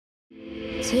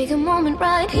Take a moment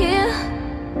right here,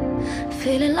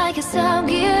 feeling like it's out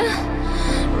gear.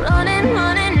 Running,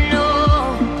 running,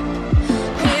 no.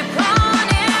 Keep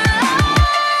running,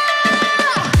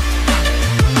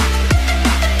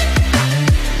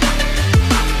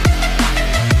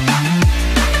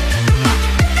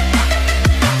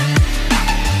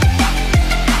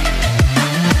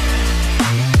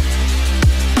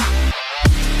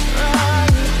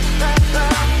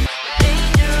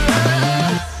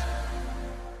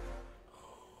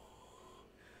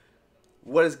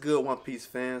 What is good, One Piece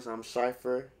fans? I'm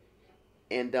Schyver,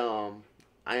 and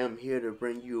I am here to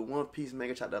bring you a One Piece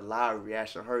Manga Chapter live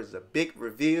reaction. Hers is a big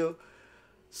reveal,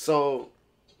 so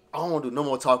I don't want to do no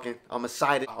more talking. I'm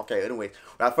excited. Okay, anyway,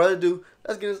 without further ado,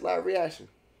 let's get this live reaction.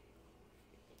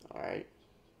 All right,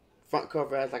 front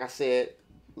cover, as like I said,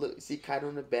 look, you see Kaido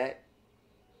in the back.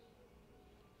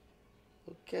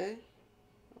 Okay.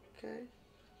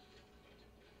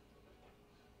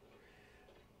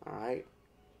 All right.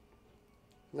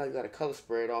 Like you got a color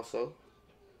spread also.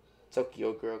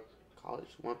 Tokyo Girl College,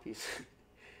 One Piece.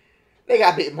 They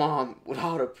got Big Mom with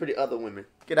all the pretty other women.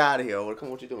 Get out of here. Come on,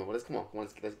 what you doing? Well, come on,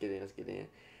 let's get in.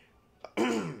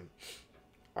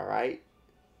 All right,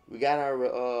 we got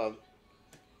our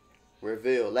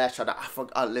reveal. Last chapter. I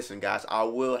forgot. Listen, guys, I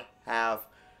will have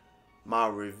my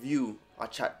review on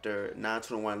chapter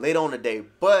 921 later on today,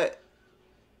 but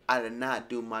I did not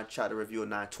do my chapter review of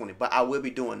 920. But I will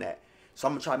be doing that. So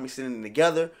I'm going to try mixing them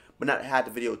together, but not have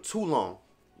the video too long.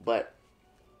 But,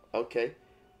 okay,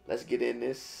 let's get in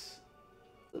this.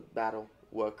 The battle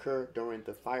will occur during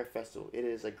the Fire Festival. It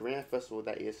is a grand festival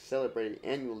that is celebrated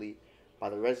annually by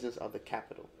the residents of the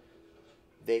capital.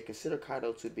 They consider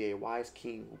Kaido to be a wise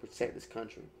king who protects this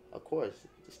country. Of course,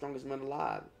 the strongest man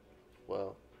alive.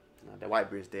 Well, no, that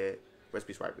Whitebeard's dead. Rest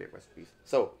in peace, Whitebeard. Rest in peace.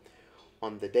 So,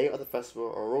 on the day of the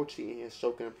festival, Orochi and his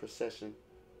Shogun procession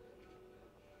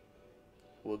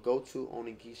will go to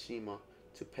Onigashima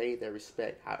to pay their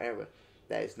respect. However,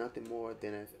 that is nothing more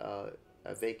than a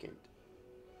vacant.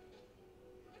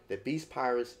 The Beast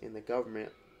Pirates and the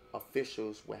government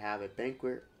officials will have a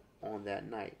banquet on that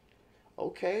night.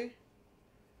 Okay.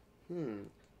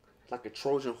 Like a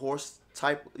Trojan horse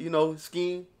type,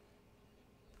 scheme.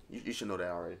 You should know that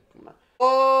already. Come on.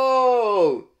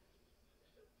 Oh!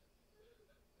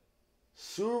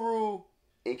 Suru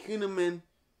and Kinemon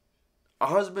are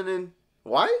husband and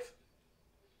wife?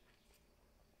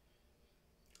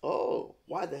 Oh,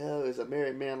 why the hell is a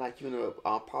married man like you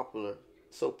popular?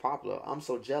 So popular. I'm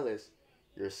so jealous.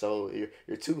 You're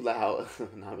too loud.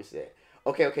 No, I'm just saying.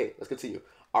 Okay, let's continue.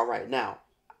 All right, now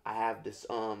I have this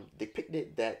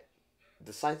depicted that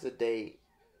the sights of day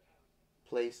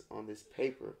placed on this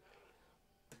paper.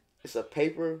 It's a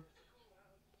paper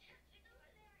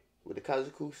with the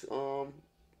Kazoku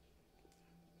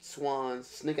swans,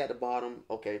 snake at the bottom.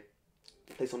 Okay.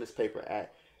 Placed on this paper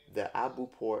at the Abu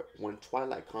port when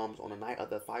twilight comes on the night of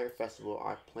the fire festival,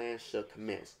 our plan should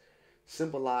commence.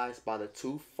 Symbolized by the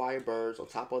two firebirds on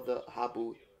top of the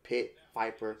Habu pit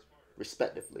viper,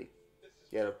 respectively.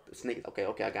 Yeah, the snake. Okay,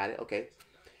 I got it. Okay.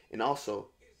 And also,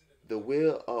 the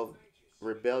wheel of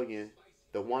rebellion,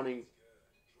 the wanting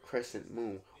crescent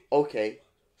moon. Okay,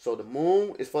 so the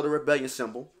moon is for the rebellion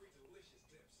symbol.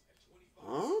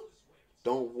 Huh?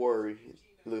 Don't worry.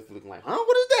 Looking like, huh?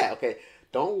 What is that? Okay.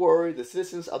 Don't worry, the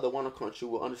citizens of the Wano country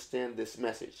will understand this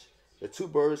message. The two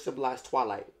birds symbolize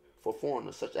twilight for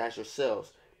foreigners such as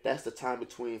yourselves. That's the time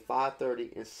between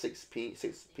 5:30 and 6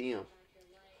 p.m.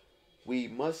 We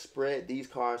must spread these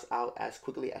cards out as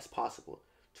quickly as possible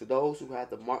to those who have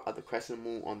the mark of the crescent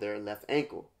moon on their left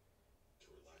ankle.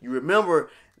 You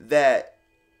remember that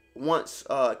once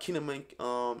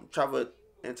Kinemon traveled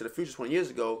into the future 20 years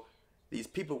ago, these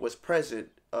people was present,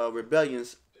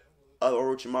 rebellions of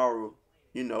Orochimaru,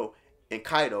 and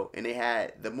Kaido, and they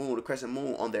had the moon, the crescent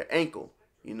moon, on their ankle.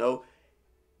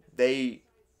 They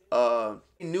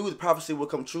knew the prophecy would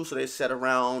come true, so they sat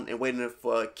around and waited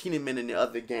for Kinemon and the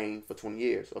other gang for 20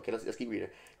 years. Okay, let's keep reading.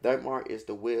 Their mark is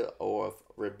the will of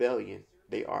rebellion.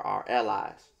 They are our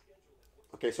allies.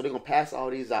 Okay, so they're gonna pass all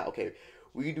these out. Okay,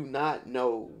 we do not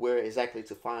know where exactly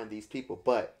to find these people,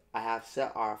 but I have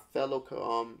set our fellow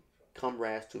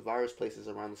comrades to various places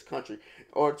around this country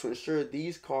in order to ensure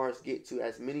these cards get to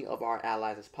as many of our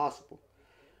allies as possible.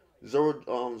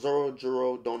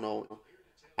 Zoro Dono,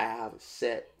 I have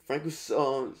set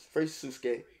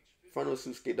Frankosuke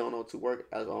Dono to work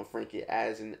as Frankie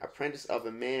as an apprentice of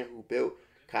a man who built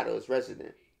Kaido's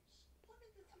residence.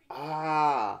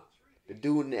 Ah, the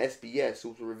dude in the SBS who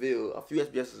was revealed a few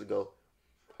SBSs ago.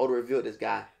 Oda revealed this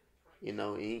guy,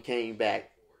 and he came back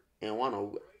and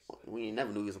Wano. We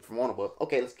never knew he was from Wano, but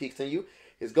okay, let's continue.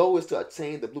 His goal is to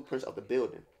attain the blueprints of the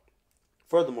building.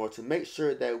 Furthermore, to make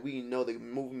sure that we know the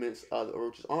movements of the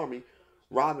Orochi's army,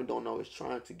 Robin don't know is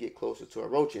trying to get closer to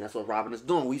Orochi. And that's what Robin is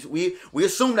doing. We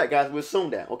assume that, guys. We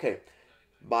assume that. Okay.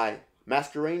 By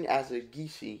masquerading as a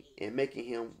Gishi and making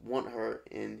him want her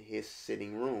in his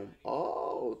sitting room.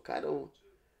 Oh, kind of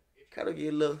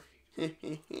get a little...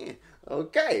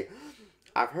 Okay.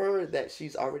 I've heard that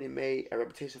she's already made a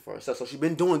reputation for herself. So she's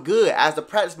been doing good. As the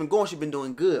practice been going, she's been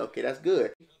doing good. Okay, that's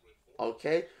good.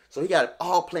 Okay. So he got it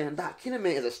all planned out.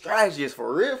 Kinemon is a strategist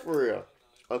for real, for real.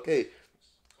 Okay.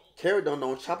 Kara don't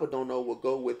know and Chopper don't know will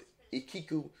go with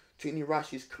Ikiku to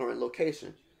Inuyasha's current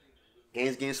location.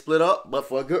 Game's getting split up, but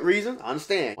for a good reason. I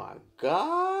understand. Oh my God.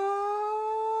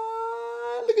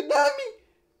 Look at Nami.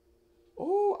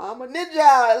 Oh, I'm a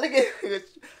ninja. Look at...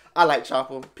 I like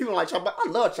Chopper. People don't like Chopper. I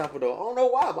love Chopper though. I don't know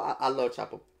why, but I love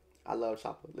Chopper. I love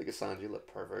Chopper. Look at Sanji.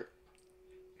 Look perfect.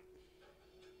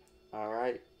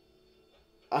 Alright.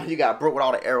 You got broke with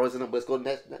all the arrows in them. Let's go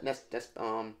next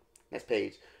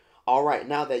page. Alright,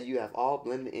 now that you have all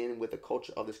blended in with the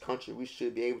culture of this country, we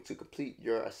should be able to complete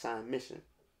your assigned mission.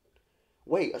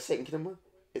 Wait a second, Kinemon.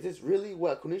 Is this really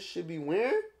what Kunisha should be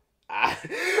wearing? Ellie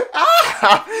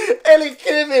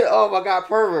Kinemon. Oh my God,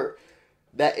 pervert.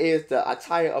 That is the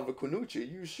attire of a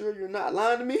Kunuchi. You sure you're not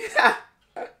lying to me?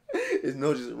 His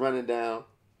nose just running down.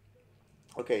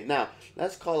 Okay, now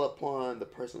let's call upon the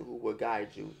person who will guide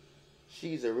you.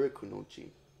 She's a real Kunuchi.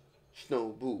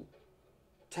 Shinobu.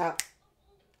 Tap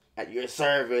at your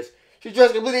service. She's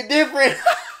dressed completely different.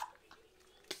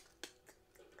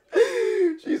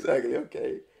 She's ugly,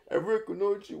 okay. A real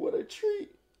Kunuchi, what a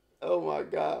treat. Oh my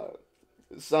God.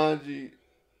 Sanji.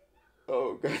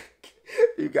 Oh God.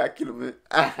 You got Kinemon.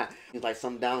 He's like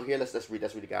something down here. Let's read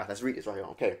it, guys. Let's read this right here.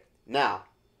 Okay. Now,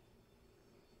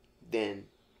 then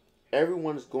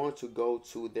everyone is going to go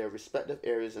to their respective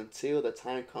areas until the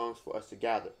time comes for us to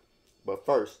gather. But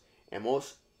first, and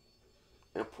most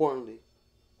importantly,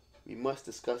 we must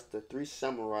discuss the 3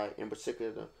 samurai in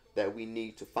particular that we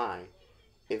need to find.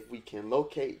 If we can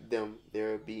locate them,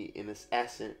 there will be an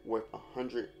assassin worth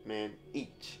 100 men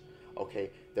each. Okay.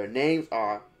 Their names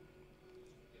are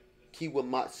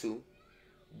Kiwamatsu,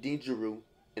 Dinjuru,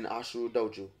 and Ashura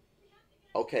Doju.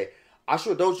 Okay,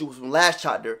 Ashura Doju was from last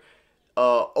chapter.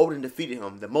 Odin defeated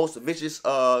him. The most vicious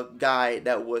guy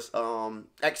that was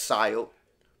exiled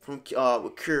from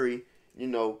with Kuri. You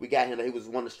know, we got him. He was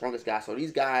one of the strongest guys. So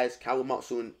these guys,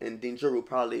 Kawamatsu and Dinjuru,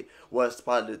 probably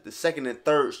the second and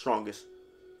third strongest.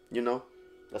 You know,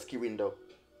 let's keep reading though.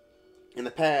 In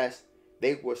the past,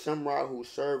 they were samurai who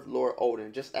served Lord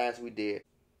Odin, just as we did.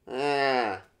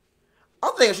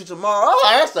 I'm thinking tomorrow. Oh,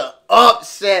 that's an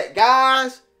upset,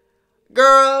 guys.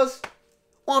 Girls.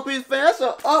 One Piece fan, that's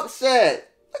an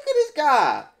upset. Look at this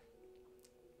guy.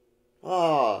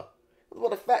 Oh,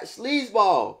 what a fat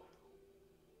sleazeball.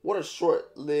 What a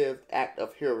short-lived act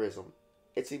of heroism.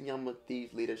 It's Yama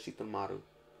Thieves leader Shitamaru.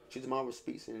 Shitamaru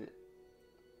speaks in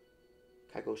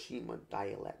Kagoshima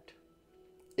dialect.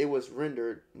 It was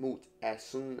rendered moot as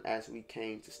soon as we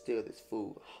came to steal this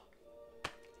food.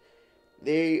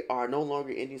 There are no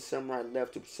longer any samurai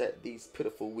left to protect these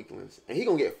pitiful weaklings. And he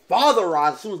gonna get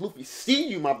fatherized as soon as Luffy see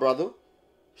you, my brother.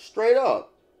 Straight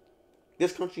up.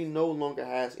 This country no longer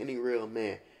has any real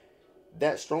man.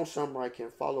 That strong samurai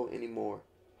can't follow anymore.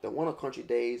 The Wano country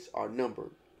days are numbered.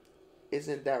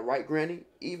 Isn't that right, Granny?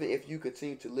 Even if you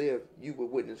continue to live, you will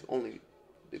witness only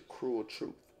the cruel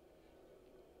truth.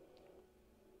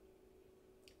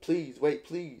 Please, wait,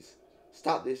 please.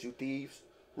 Stop this, you thieves.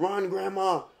 Run,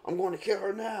 Grandma! I'm going to kill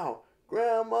her now!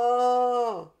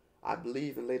 Grandma! I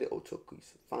believe in Lady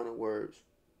Otoku's final words.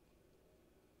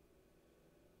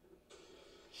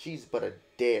 She's but a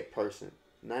dead person.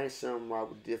 9 samurai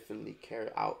will definitely carry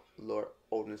out Lord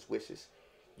Odin's wishes.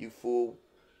 You fool.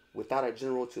 Without a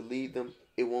general to lead them,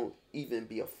 it won't even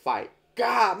be a fight.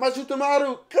 God!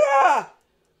 Mazutamaru! God!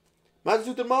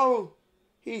 Mazutamaru!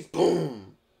 He's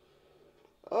boom!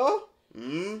 Oh?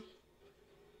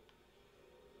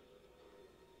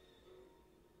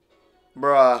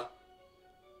 Bruh.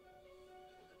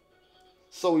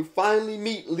 So we finally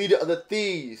meet leader of the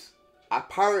thieves. A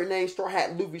pirate named Straw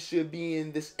Hat Luffy should be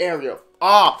in this area.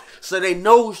 So they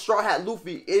know who Straw Hat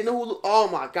Luffy. They know who. Oh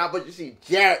my God! But you see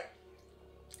Jack.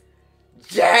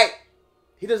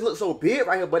 He doesn't look so big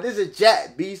right here, but this is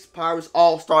Jack. Beast Pirates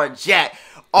All-Star Jack.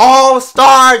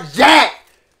 All-Star Jack.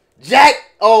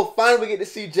 Oh, finally we get to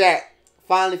see Jack.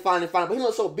 Finally. But he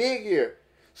looks so big here.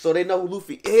 So they know who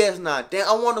Luffy is now. Damn,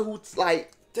 I wonder who's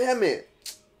like, damn it.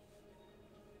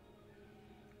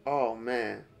 Oh,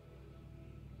 man.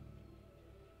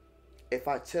 If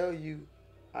I tell you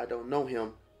I don't know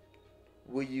him,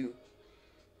 will you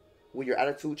will your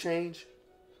attitude change?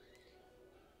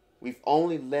 We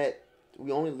only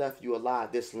left you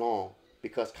alive this long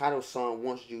because Kaido-san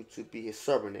wants you to be his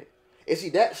subordinate. Is he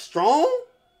that strong?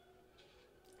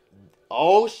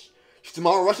 Oh,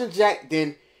 tomorrow Russian Jack,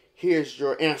 then here's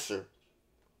your answer.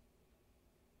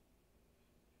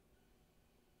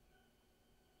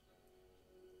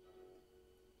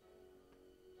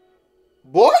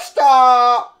 Boy,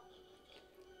 stop!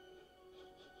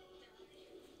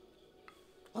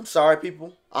 I'm sorry,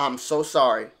 people. I'm so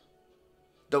sorry.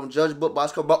 Don't judge book by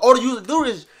its cover. But all you do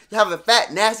is you have a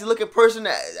fat, nasty looking person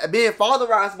that being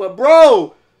fatherized. But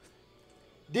bro,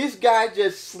 this guy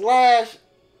just slashed.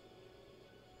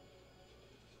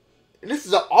 And this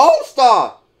is an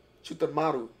all-star.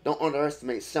 Shutamaru, don't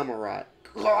underestimate Samurai.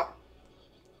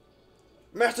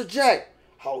 Master Jack,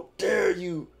 how dare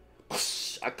you?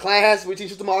 A clash between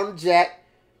Shutamaru and Jack.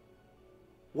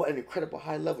 What an incredible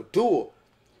high-level duel.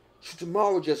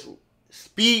 Shutamaru just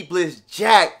speed blitz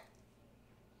Jack.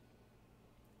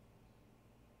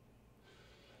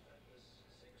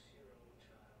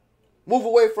 Move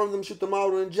away from them,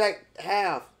 Shutamaru and Jack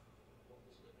have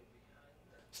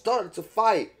started to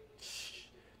fight.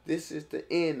 This is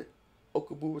the end.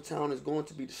 Okabura Town is going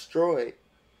to be destroyed.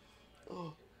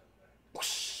 Oh.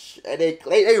 And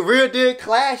they real deal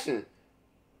clashing.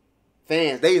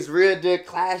 Fans, they is real deal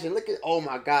clashing. Look at, oh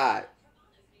my God.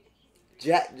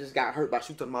 Jack just got hurt by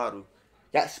Shutamaru.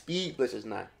 Got speed blitzers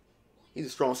now. He's a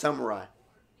strong samurai.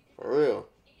 For real.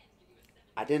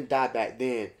 I didn't die back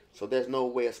then, so there's no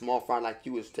way a small fry like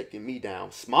you is taking me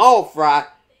down. Small fry?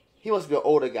 He must be an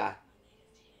older guy.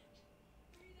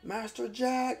 Master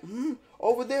Jack,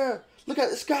 over there. Look at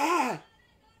the sky.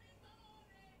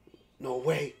 No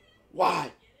way.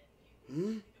 Why?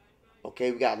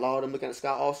 Okay, we got a lot of them looking at the sky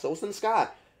also. What's in the sky?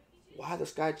 Why the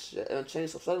sky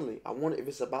changed so suddenly? I wonder if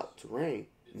it's about to rain.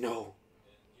 No.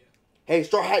 Hey,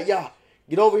 Straw Hat, y'all.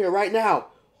 Get over here right now.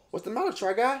 What's the matter,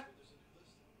 Try Guy?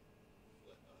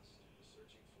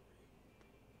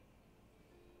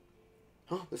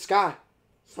 Huh? The sky.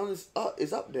 Sun is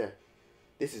up there.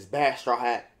 This is bad, Straw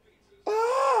Hat.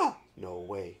 Ah! No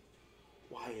way.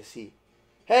 Why is he?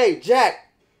 Hey,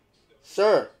 Jack.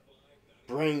 Sir.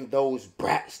 Bring those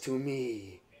brats to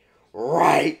me.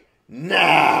 Right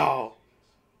now.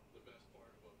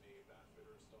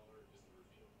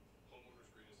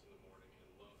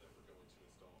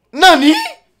 Nani?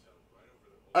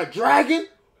 A dragon?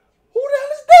 Who the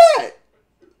hell is that?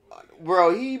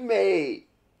 Bro, he made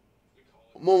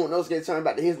Momonosuke turn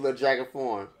back to his little dragon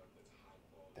form.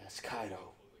 That's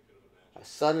Kaido. A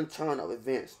sudden turn of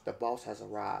events. The boss has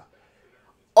arrived.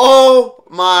 Oh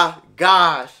my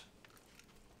gosh.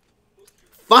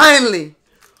 Finally,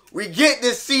 we get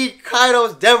to see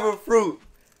Kaido's devil fruit.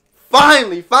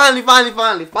 Finally.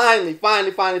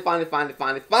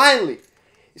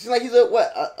 It seems like he's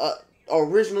a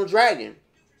original dragon.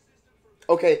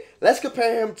 Okay, let's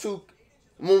compare him to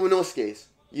Momonosuke's.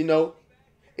 You know,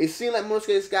 it seems like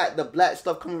Momonosuke's got the black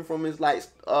stuff coming from his like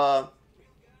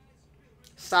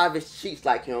side of his cheeks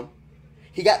like him.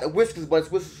 He got the whiskers, but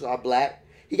his whiskers are black.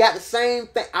 He got the same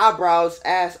eyebrows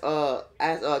as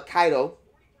Kaido.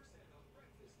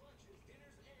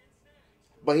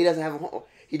 But he doesn't have a horn.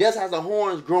 He does have the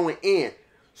horns growing in.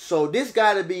 So this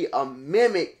got to be a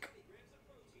mimic,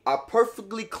 a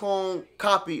perfectly cloned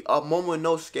copy of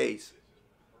Momonosuke's.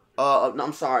 No,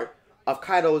 I'm sorry, of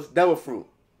Kaido's devil fruit.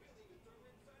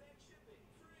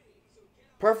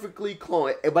 Perfectly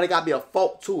cloned, but it got to be a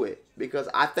fault to it because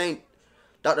I think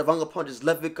Dr. Vegapunk just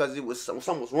left it because it was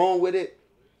something was wrong with it.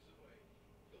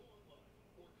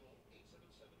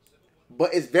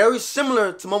 But it's very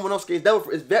similar to Momonosuke's devil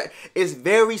fruit. It's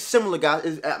very similar,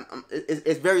 guys.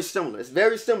 It's very similar. It's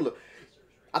very similar.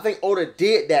 I think Oda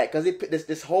did that because he put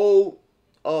this whole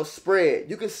spread.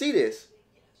 You can see this.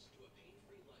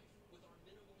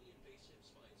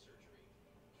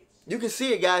 You can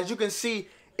see it, guys. You can see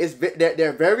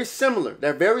they're very similar.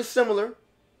 They're very similar.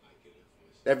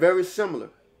 They're very similar.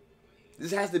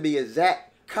 This has to be an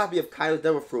exact copy of Kaido's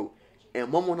devil fruit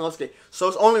and Momonosuke. So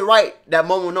it's only right that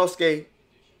Momonosuke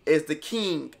is the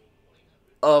king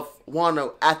of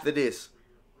Wano after this.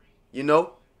 You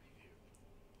know?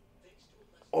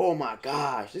 Oh my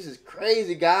gosh. This is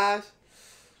crazy, guys.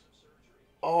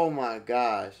 Oh my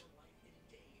gosh.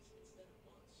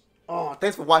 Oh,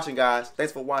 thanks for watching, guys.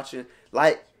 Thanks for watching.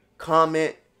 Like,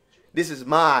 comment. This is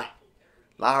my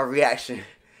live reaction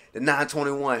to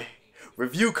 921.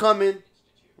 Review coming.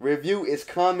 Review is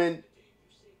coming.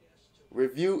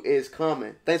 Review is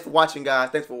coming. Thanks for watching, guys.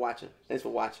 Thanks for watching. Thanks for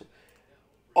watching.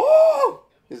 Oh,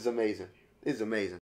 this is amazing. This is amazing.